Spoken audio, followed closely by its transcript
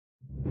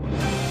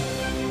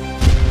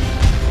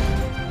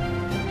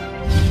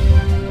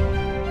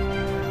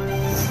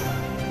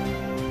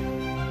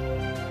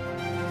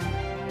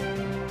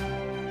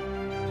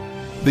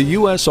The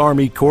U.S.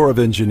 Army Corps of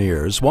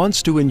Engineers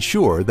wants to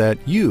ensure that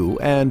you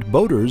and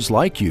boaters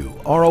like you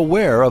are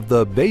aware of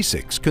the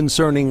basics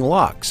concerning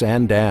locks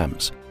and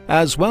dams,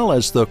 as well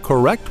as the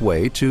correct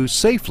way to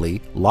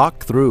safely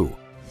lock through.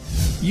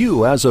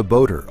 You as a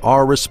boater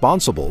are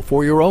responsible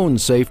for your own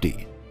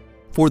safety.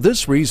 For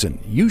this reason,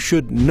 you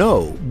should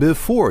know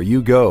before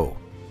you go.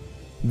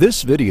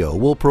 This video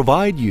will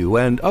provide you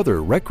and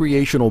other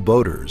recreational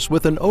boaters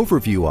with an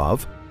overview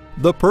of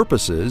the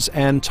purposes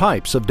and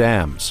types of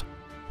dams,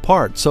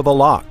 parts of a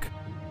lock,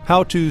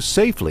 how to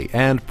safely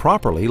and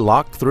properly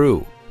lock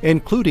through,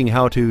 including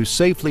how to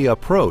safely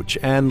approach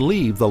and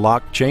leave the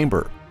lock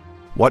chamber,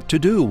 what to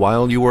do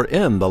while you are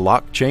in the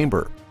lock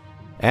chamber,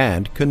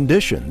 and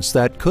conditions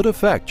that could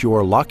affect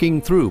your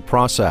locking through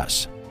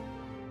process.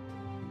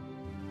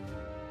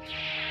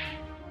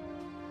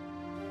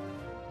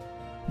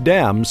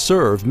 Dams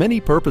serve many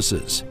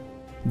purposes.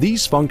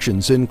 These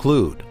functions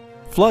include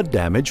flood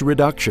damage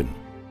reduction,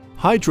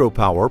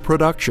 hydropower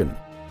production,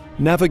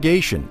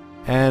 navigation,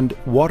 and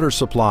water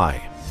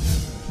supply.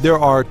 There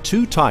are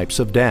two types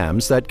of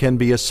dams that can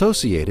be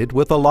associated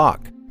with a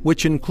lock,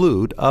 which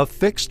include a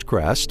fixed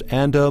crest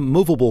and a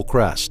movable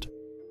crest.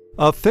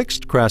 A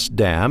fixed crest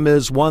dam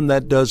is one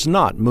that does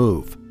not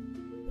move.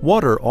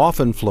 Water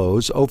often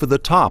flows over the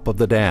top of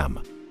the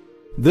dam.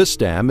 This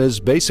dam is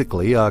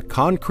basically a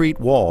concrete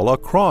wall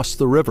across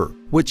the river,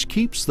 which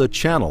keeps the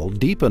channel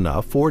deep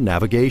enough for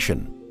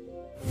navigation.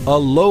 A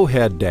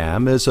low-head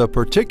dam is a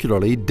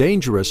particularly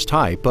dangerous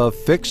type of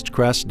fixed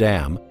crest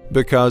dam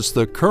because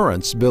the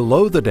currents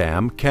below the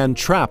dam can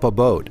trap a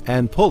boat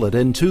and pull it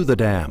into the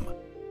dam.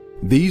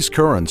 These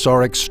currents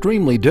are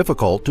extremely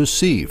difficult to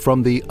see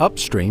from the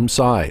upstream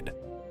side.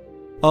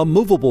 A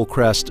movable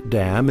crest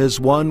dam is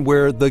one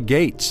where the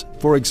gates,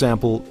 for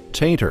example,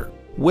 tainter,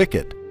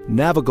 wicket,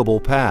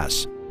 navigable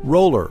pass,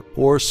 roller,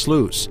 or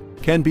sluice,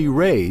 can be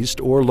raised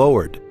or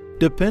lowered,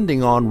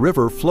 depending on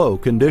river flow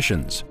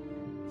conditions.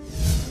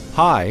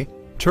 High,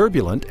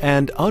 turbulent,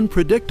 and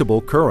unpredictable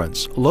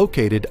currents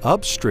located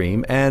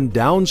upstream and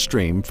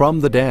downstream from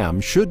the dam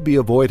should be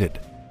avoided.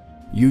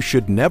 You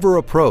should never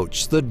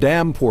approach the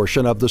dam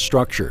portion of the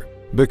structure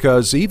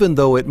because even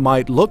though it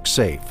might look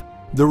safe,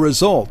 the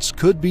results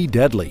could be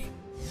deadly.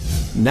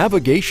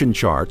 Navigation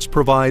charts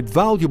provide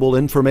valuable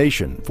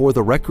information for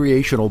the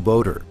recreational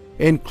boater,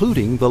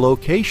 including the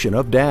location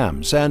of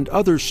dams and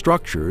other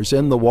structures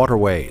in the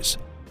waterways.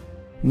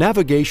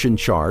 Navigation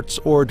charts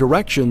or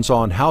directions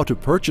on how to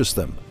purchase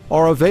them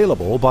are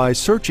available by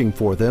searching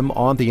for them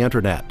on the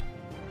Internet.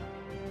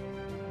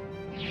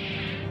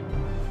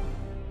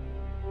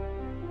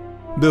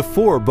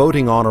 Before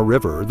boating on a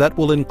river that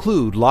will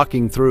include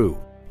locking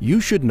through, you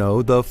should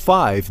know the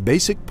 5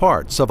 basic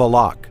parts of a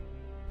lock.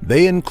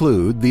 They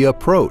include the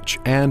approach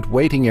and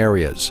waiting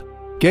areas,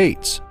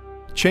 gates,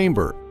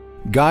 chamber,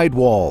 guide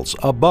walls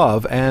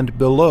above and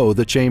below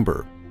the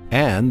chamber,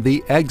 and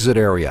the exit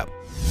area.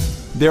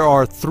 There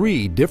are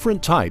 3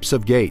 different types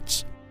of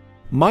gates.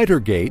 Miter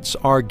gates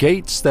are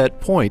gates that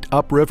point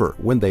upriver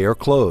when they are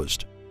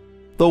closed.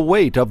 The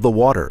weight of the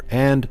water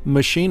and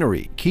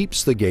machinery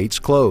keeps the gates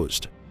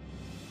closed.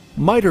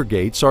 Miter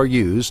gates are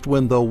used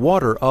when the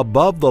water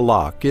above the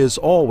lock is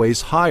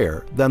always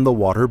higher than the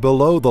water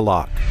below the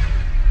lock.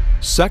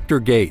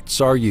 Sector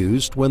gates are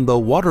used when the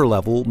water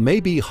level may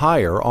be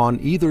higher on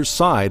either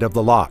side of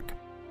the lock.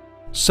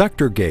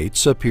 Sector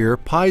gates appear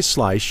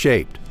pie-slice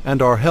shaped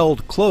and are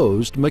held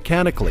closed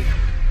mechanically.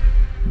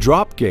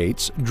 Drop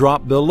gates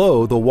drop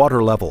below the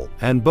water level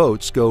and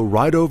boats go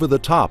right over the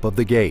top of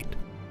the gate.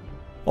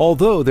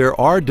 Although there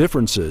are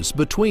differences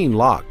between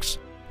locks,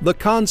 the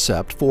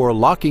concept for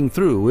locking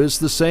through is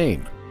the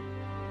same.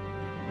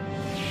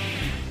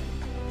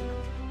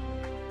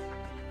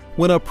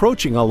 When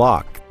approaching a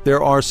lock,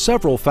 there are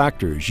several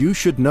factors you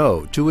should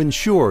know to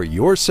ensure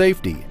your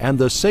safety and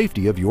the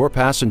safety of your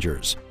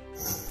passengers.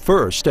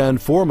 First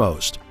and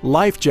foremost,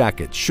 life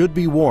jackets should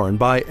be worn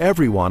by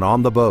everyone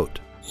on the boat.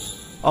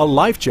 A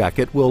life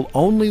jacket will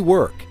only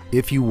work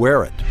if you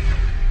wear it.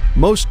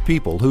 Most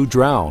people who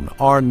drown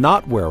are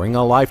not wearing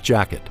a life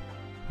jacket.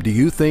 Do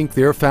you think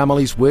their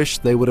families wish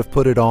they would have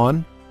put it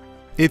on?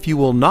 If you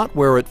will not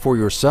wear it for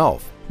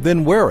yourself,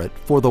 then wear it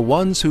for the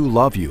ones who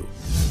love you.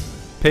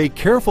 Pay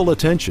careful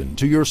attention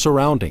to your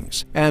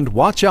surroundings and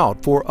watch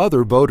out for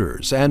other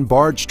boaters and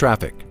barge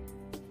traffic.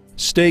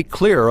 Stay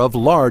clear of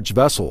large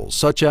vessels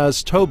such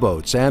as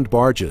towboats and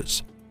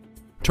barges.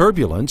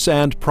 Turbulence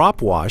and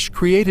prop wash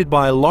created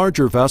by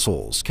larger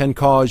vessels can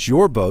cause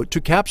your boat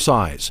to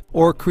capsize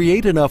or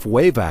create enough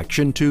wave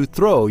action to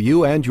throw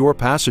you and your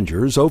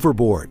passengers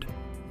overboard.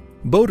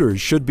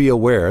 Boaters should be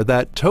aware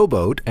that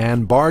towboat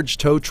and barge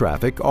tow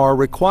traffic are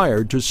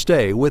required to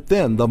stay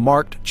within the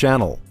marked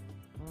channel.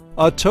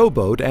 A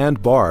towboat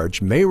and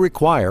barge may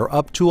require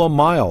up to a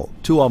mile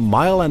to 1.5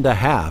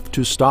 miles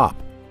to stop.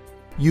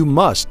 You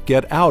must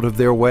get out of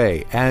their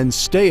way and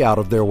stay out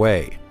of their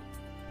way.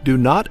 Do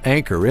not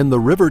anchor in the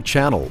river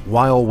channel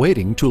while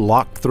waiting to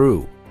lock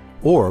through,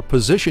 or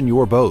position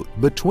your boat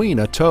between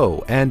a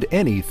tow and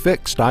any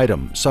fixed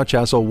item such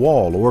as a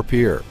wall or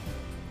pier.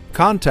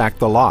 Contact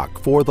the lock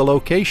for the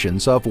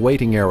locations of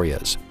waiting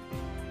areas.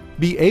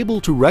 Be able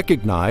to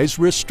recognize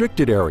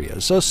restricted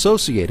areas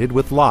associated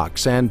with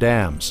locks and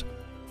dams.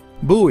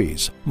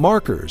 Buoys,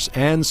 markers,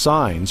 and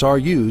signs are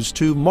used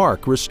to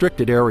mark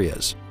restricted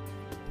areas.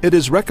 It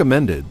is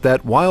recommended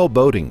that while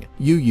boating,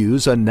 you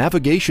use a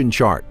navigation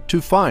chart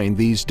to find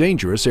these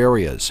dangerous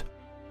areas.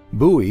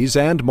 Buoys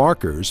and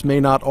markers may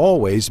not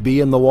always be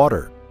in the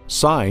water.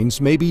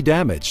 Signs may be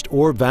damaged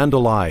or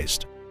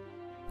vandalized.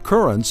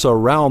 Currents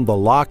around the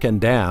lock and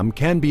dam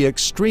can be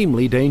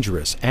extremely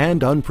dangerous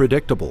and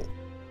unpredictable.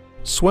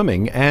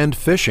 Swimming and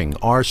fishing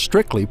are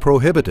strictly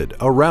prohibited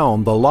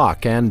around the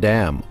lock and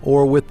dam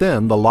or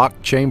within the lock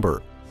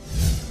chamber.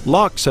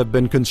 Locks have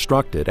been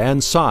constructed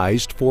and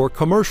sized for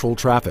commercial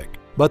traffic,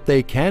 but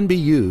they can be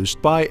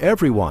used by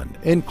everyone,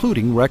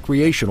 including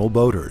recreational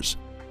boaters.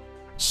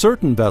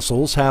 Certain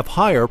vessels have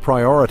higher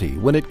priority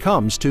when it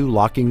comes to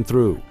locking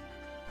through.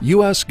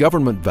 U.S.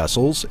 government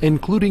vessels,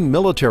 including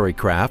military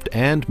craft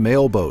and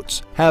mail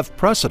boats, have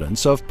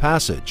precedence of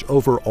passage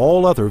over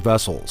all other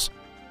vessels.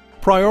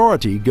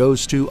 Priority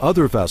goes to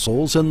other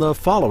vessels in the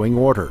following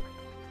order: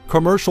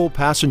 commercial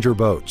passenger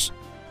boats,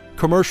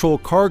 commercial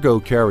cargo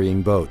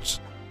carrying boats,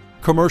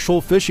 commercial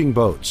fishing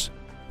boats,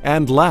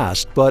 and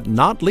last but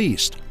not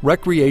least,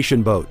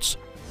 recreation boats.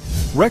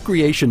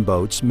 Recreation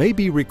boats may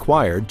be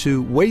required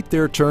to wait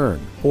their turn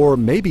or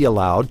may be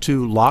allowed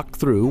to lock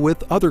through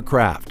with other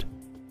craft.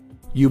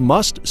 You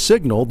must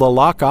signal the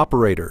lock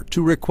operator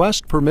to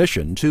request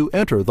permission to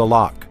enter the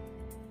lock.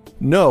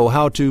 Know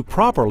how to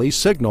properly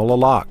signal a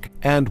lock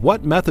and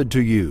what method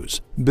to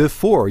use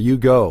before you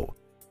go.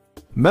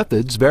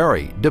 Methods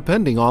vary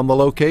depending on the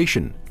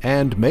location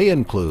and may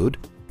include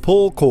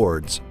pull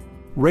cords,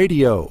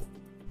 radio,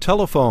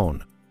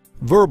 telephone,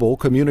 verbal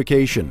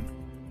communication,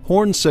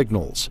 horn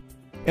signals,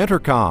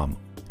 intercom,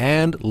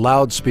 and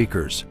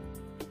loudspeakers.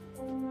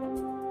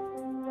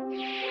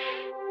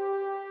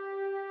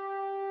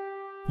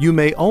 You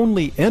may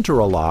only enter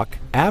a lock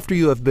after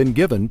you have been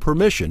given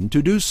permission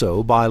to do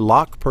so by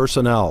lock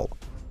personnel.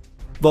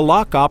 The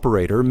lock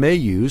operator may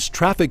use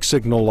traffic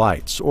signal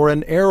lights or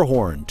an air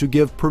horn to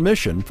give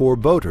permission for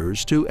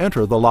boaters to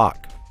enter the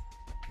lock.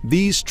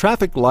 These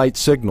traffic light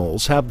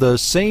signals have the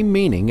same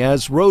meaning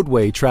as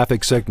roadway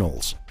traffic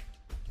signals.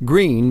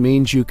 Green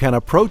means you can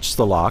approach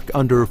the lock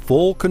under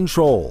full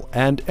control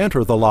and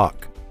enter the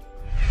lock.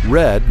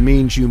 Red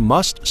means you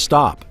must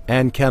stop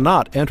and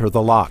cannot enter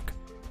the lock.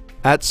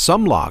 At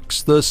some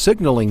locks, the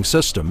signaling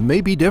system may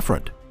be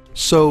different,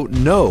 so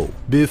know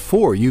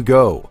before you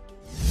go.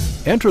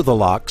 Enter the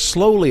lock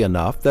slowly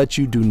enough that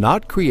you do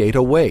not create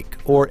a wake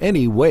or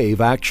any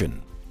wave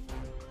action.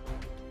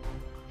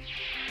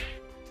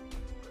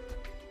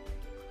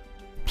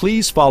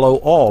 Please follow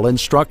all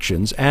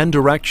instructions and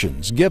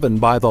directions given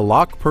by the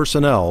lock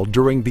personnel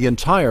during the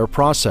entire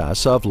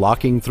process of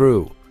locking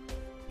through.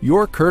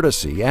 Your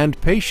courtesy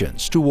and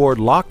patience toward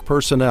lock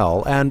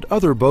personnel and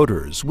other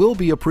boaters will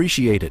be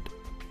appreciated.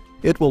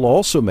 It will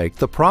also make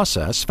the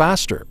process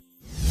faster.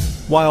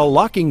 While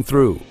locking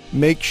through,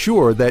 make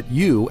sure that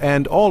you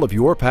and all of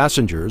your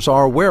passengers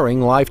are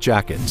wearing life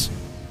jackets.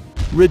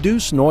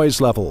 Reduce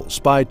noise levels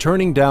by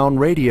turning down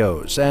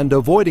radios and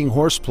avoiding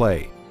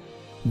horseplay.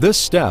 This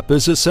step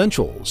is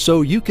essential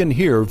so you can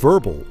hear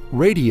verbal,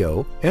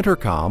 radio,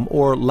 intercom,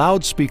 or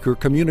loudspeaker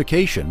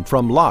communication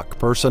from lock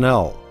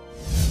personnel.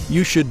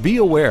 You should be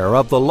aware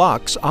of the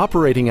lock's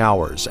operating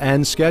hours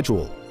and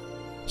schedule.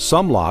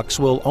 Some locks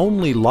will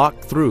only lock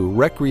through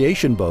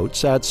recreation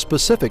boats at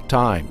specific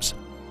times.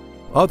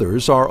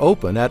 Others are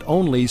open at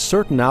only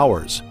certain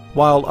hours,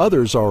 while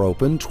others are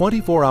open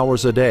 24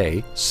 hours a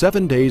day,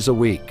 7 days a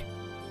week.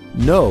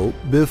 Know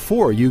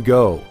before you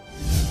go.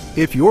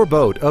 If your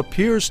boat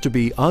appears to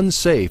be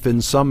unsafe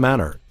in some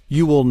manner,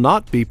 you will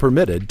not be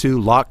permitted to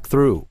lock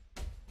through.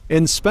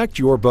 Inspect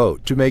your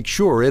boat to make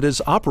sure it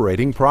is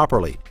operating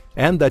properly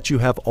and that you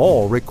have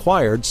all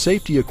required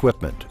safety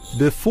equipment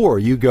before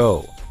you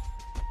go.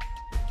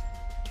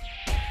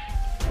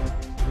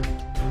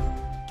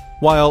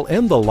 While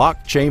in the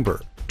lock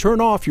chamber, turn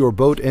off your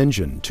boat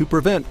engine to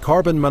prevent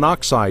carbon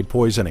monoxide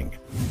poisoning.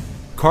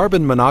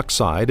 Carbon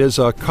monoxide is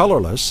a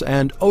colorless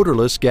and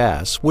odorless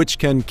gas which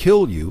can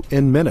kill you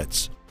in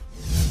minutes.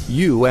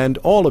 You and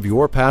all of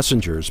your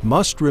passengers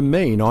must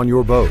remain on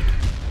your boat.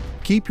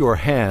 Keep your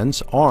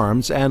hands,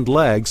 arms, and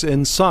legs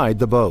inside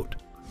the boat.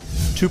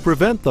 To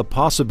prevent the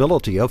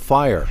possibility of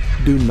fire,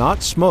 do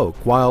not smoke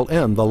while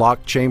in the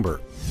lock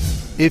chamber.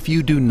 If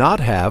you do not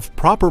have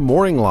proper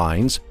mooring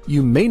lines,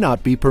 you may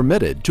not be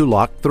permitted to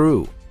lock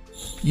through.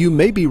 You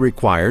may be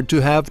required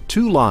to have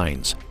 2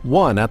 lines,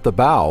 one at the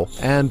bow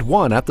and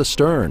one at the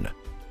stern.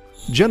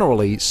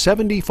 Generally,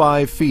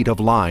 75 feet of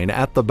line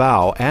at the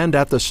bow and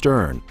at the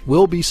stern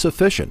will be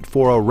sufficient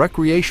for a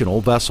recreational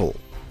vessel.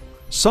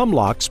 Some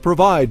locks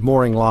provide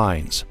mooring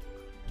lines.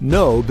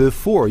 Know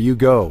before you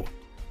go.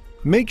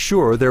 Make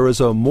sure there is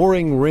a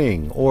mooring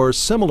ring or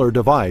similar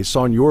device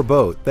on your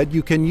boat that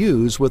you can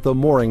use with a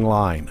mooring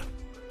line.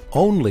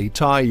 Only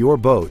tie your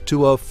boat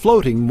to a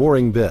floating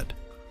mooring bit.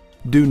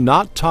 Do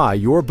not tie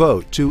your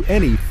boat to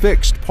any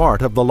fixed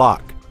part of the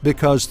lock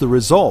because the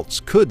results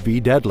could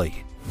be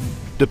deadly.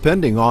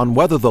 Depending on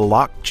whether the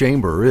lock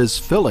chamber is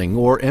filling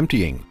or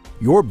emptying,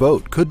 your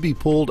boat could be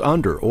pulled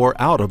under or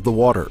out of the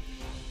water.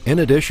 In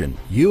addition,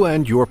 you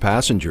and your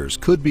passengers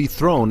could be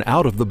thrown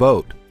out of the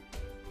boat.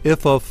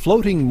 If a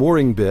floating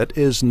mooring bit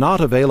is not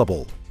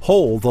available,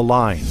 hold the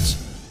lines.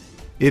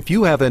 If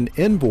you have an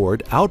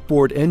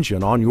inboard-outboard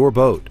engine on your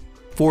boat,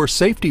 for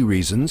safety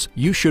reasons,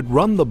 you should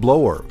run the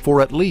blower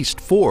for at least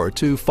 4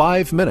 to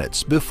 5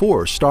 minutes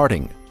before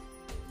starting.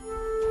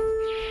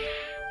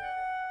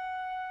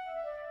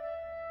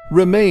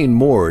 Remain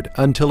moored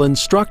until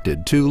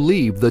instructed to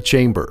leave the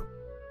chamber.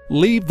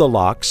 Leave the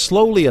lock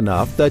slowly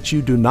enough that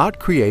you do not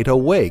create a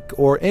wake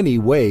or any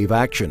wave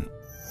action.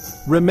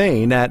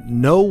 Remain at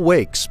no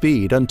wake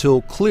speed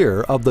until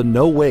clear of the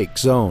no wake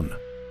zone.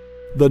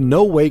 The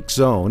no wake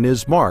zone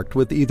is marked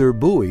with either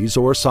buoys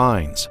or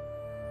signs.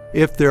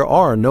 If there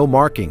are no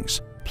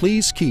markings,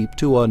 please keep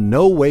to a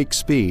no wake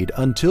speed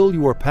until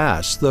you are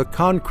past the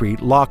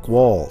concrete lock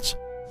walls.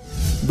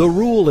 The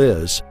rule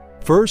is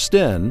first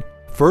in,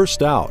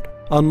 first out,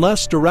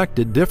 unless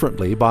directed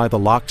differently by the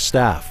lock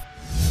staff.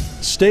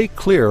 Stay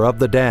clear of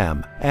the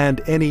dam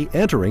and any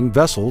entering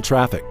vessel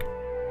traffic.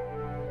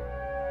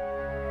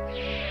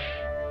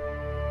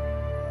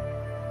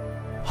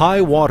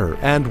 High water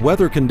and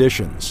weather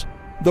conditions.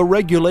 The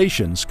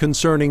regulations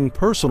concerning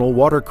personal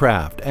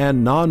watercraft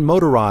and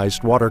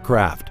non-motorized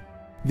watercraft,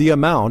 the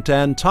amount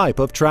and type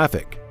of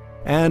traffic,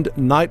 and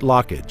night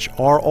lockage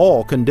are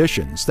all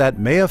conditions that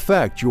may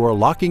affect your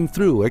locking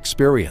through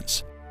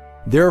experience.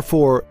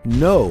 Therefore,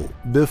 know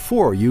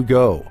before you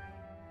go.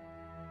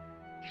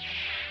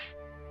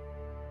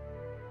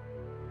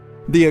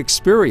 The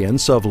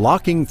experience of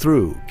locking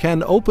through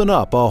can open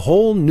up a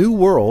whole new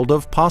world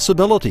of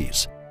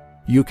possibilities.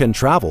 You can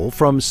travel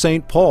from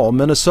St. Paul,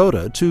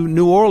 Minnesota to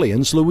New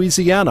Orleans,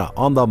 Louisiana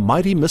on the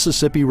mighty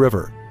Mississippi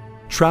River.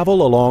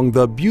 Travel along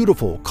the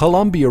beautiful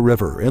Columbia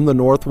River in the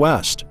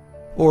Northwest,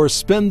 or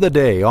spend the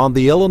day on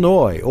the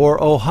Illinois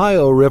or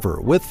Ohio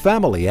River with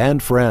family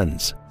and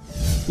friends.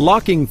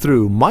 Locking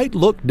through might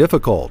look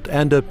difficult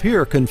and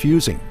appear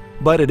confusing,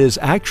 but it is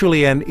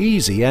actually an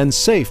easy and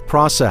safe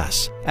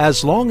process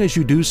as long as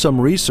you do some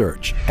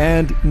research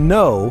and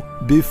know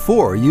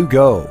before you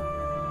go.